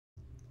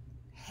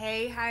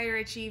Hey, Higher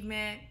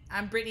Achievement.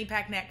 I'm Brittany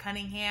Packnett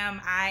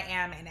Cunningham. I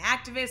am an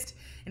activist,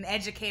 an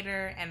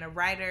educator, and a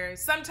writer.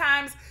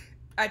 Sometimes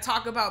I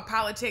talk about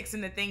politics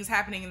and the things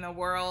happening in the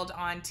world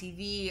on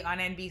TV, on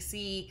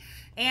NBC,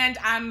 and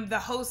I'm the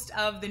host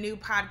of the new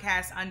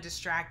podcast,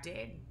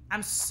 Undistracted.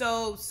 I'm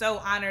so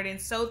honored and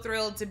so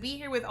thrilled to be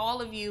here with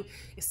all of you,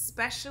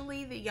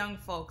 especially the young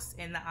folks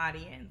in the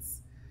audience.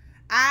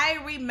 I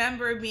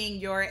remember being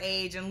your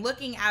age and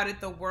looking out at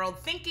the world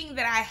thinking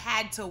that I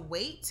had to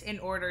wait in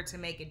order to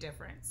make a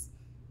difference.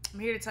 I'm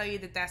here to tell you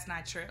that that's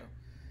not true.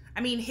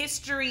 I mean,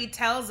 history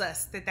tells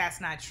us that that's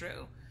not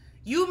true.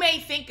 You may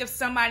think of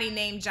somebody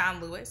named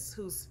John Lewis,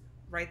 who's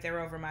right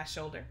there over my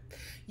shoulder.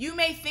 You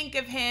may think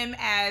of him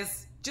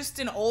as just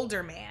an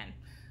older man,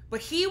 but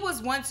he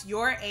was once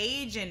your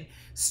age and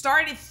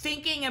started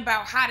thinking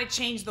about how to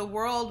change the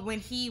world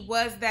when he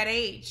was that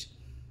age.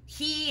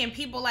 He and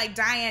people like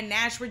Diane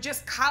Nash were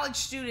just college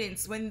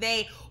students when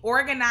they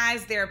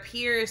organized their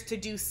peers to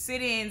do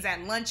sit-ins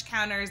at lunch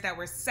counters that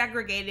were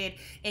segregated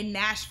in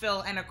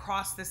Nashville and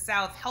across the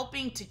South,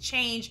 helping to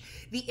change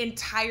the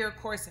entire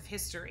course of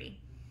history.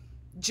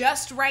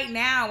 Just right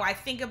now, I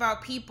think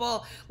about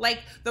people like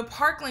the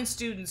Parkland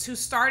students who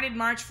started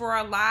March for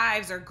Our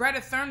Lives, or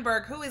Greta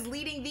Thunberg, who is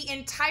leading the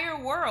entire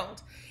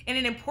world in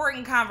an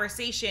important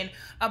conversation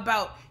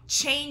about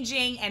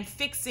changing and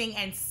fixing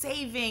and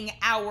saving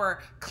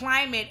our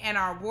climate and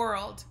our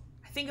world.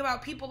 I think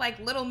about people like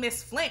Little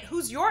Miss Flint,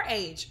 who's your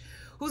age,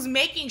 who's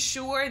making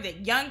sure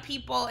that young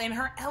people in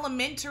her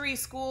elementary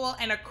school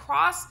and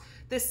across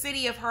the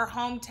city of her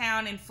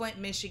hometown in Flint,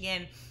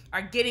 Michigan,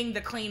 are getting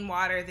the clean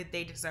water that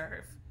they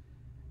deserve.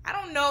 I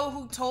don't know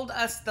who told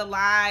us the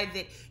lie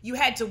that you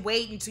had to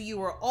wait until you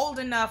were old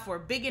enough or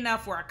big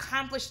enough or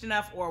accomplished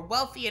enough or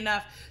wealthy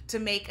enough to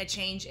make a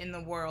change in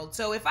the world.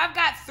 So if I've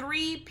got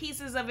 3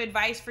 pieces of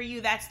advice for you,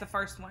 that's the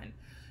first one.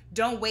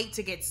 Don't wait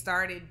to get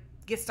started.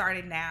 Get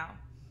started now.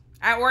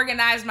 I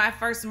organized my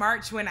first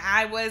march when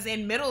I was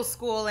in middle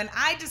school, and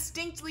I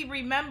distinctly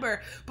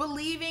remember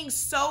believing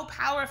so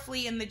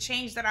powerfully in the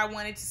change that I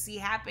wanted to see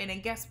happen.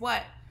 And guess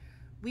what?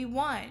 We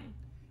won.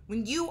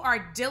 When you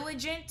are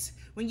diligent,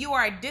 when you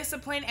are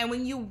disciplined, and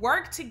when you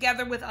work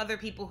together with other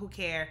people who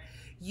care,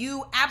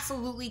 you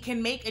absolutely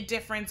can make a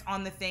difference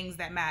on the things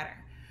that matter.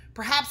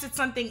 Perhaps it's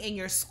something in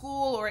your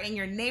school or in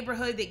your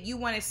neighborhood that you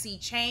want to see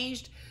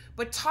changed,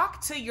 but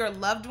talk to your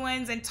loved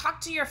ones and talk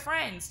to your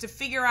friends to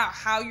figure out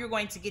how you're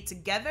going to get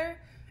together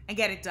and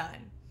get it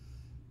done.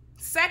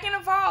 Second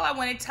of all, I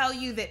want to tell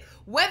you that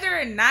whether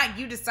or not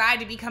you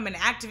decide to become an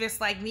activist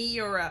like me,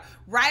 or a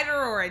writer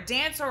or a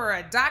dancer or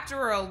a doctor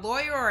or a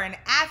lawyer or an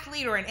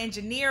athlete or an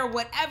engineer,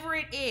 whatever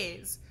it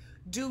is,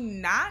 do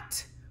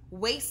not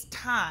waste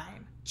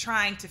time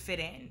trying to fit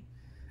in.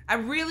 I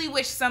really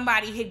wish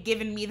somebody had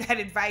given me that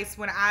advice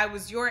when I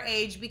was your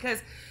age,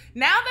 because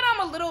now that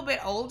I'm a little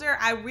bit older,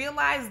 I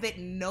realize that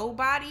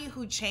nobody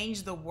who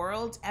changed the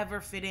world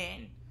ever fit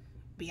in.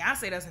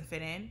 Beyonce doesn't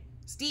fit in.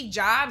 Steve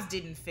Jobs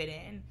didn't fit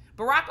in.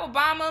 Barack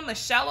Obama,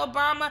 Michelle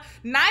Obama,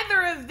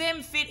 neither of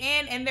them fit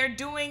in, and they're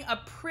doing a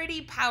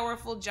pretty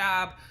powerful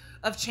job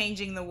of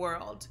changing the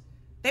world.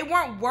 They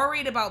weren't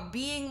worried about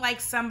being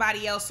like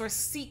somebody else or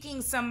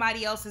seeking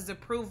somebody else's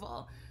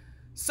approval.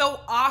 So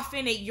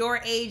often at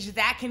your age,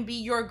 that can be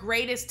your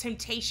greatest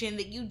temptation,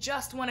 that you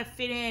just want to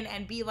fit in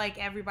and be like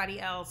everybody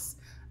else.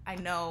 I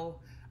know,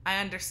 I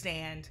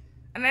understand.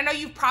 And I know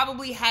you've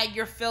probably had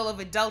your fill of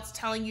adults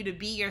telling you to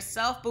be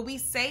yourself, but we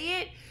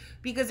say it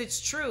because it's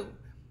true.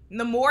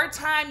 The more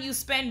time you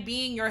spend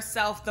being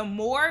yourself, the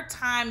more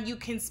time you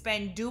can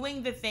spend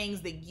doing the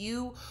things that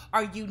you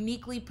are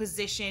uniquely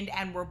positioned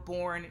and were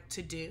born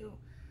to do.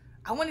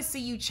 I want to see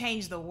you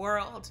change the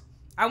world.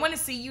 I want to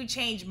see you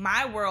change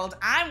my world.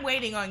 I'm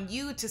waiting on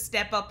you to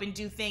step up and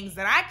do things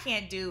that I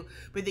can't do,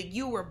 but that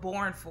you were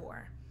born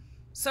for.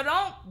 So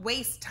don't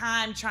waste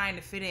time trying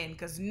to fit in,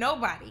 because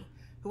nobody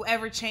who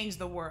ever changed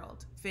the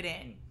world fit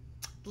in.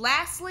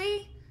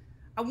 Lastly,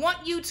 I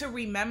want you to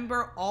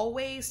remember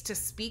always to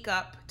speak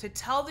up, to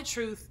tell the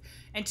truth,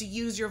 and to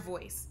use your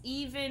voice,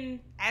 even,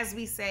 as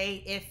we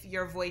say, if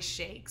your voice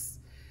shakes.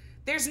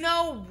 There's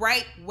no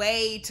right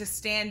way to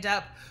stand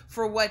up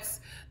for what's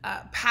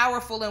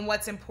powerful and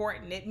what's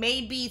important. It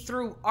may be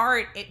through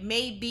art, it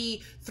may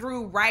be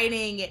through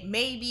writing, it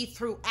may be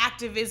through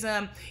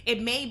activism,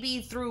 it may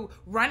be through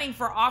running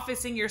for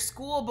office in your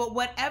school, but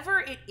whatever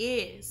it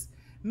is,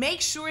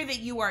 make sure that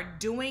you are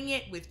doing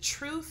it with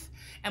truth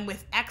and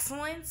with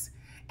excellence,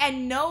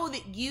 and know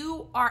that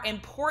you are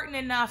important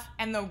enough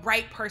and the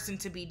right person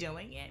to be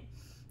doing it.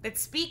 That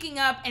speaking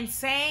up and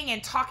saying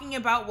and talking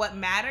about what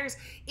matters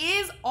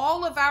is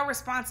all of our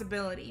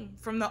responsibility,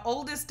 from the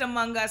oldest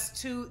among us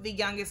to the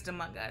youngest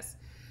among us.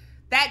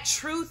 That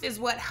truth is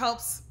what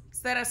helps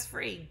set us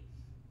free.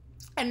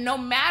 And no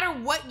matter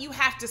what you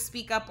have to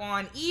speak up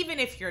on, even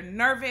if you're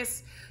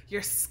nervous,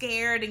 you're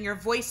scared, and your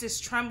voice is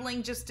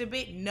trembling just a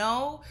bit,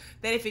 know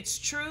that if it's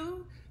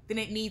true, then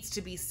it needs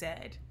to be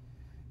said.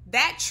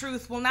 That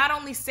truth will not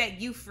only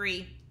set you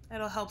free,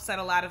 it'll help set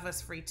a lot of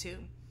us free too.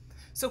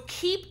 So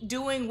keep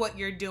doing what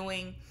you're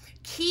doing.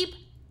 Keep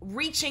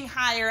reaching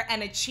higher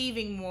and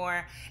achieving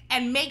more.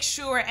 And make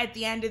sure at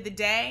the end of the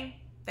day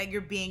that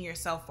you're being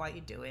yourself while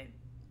you do it.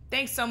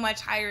 Thanks so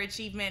much, Higher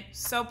Achievement.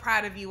 So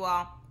proud of you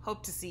all.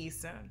 Hope to see you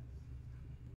soon.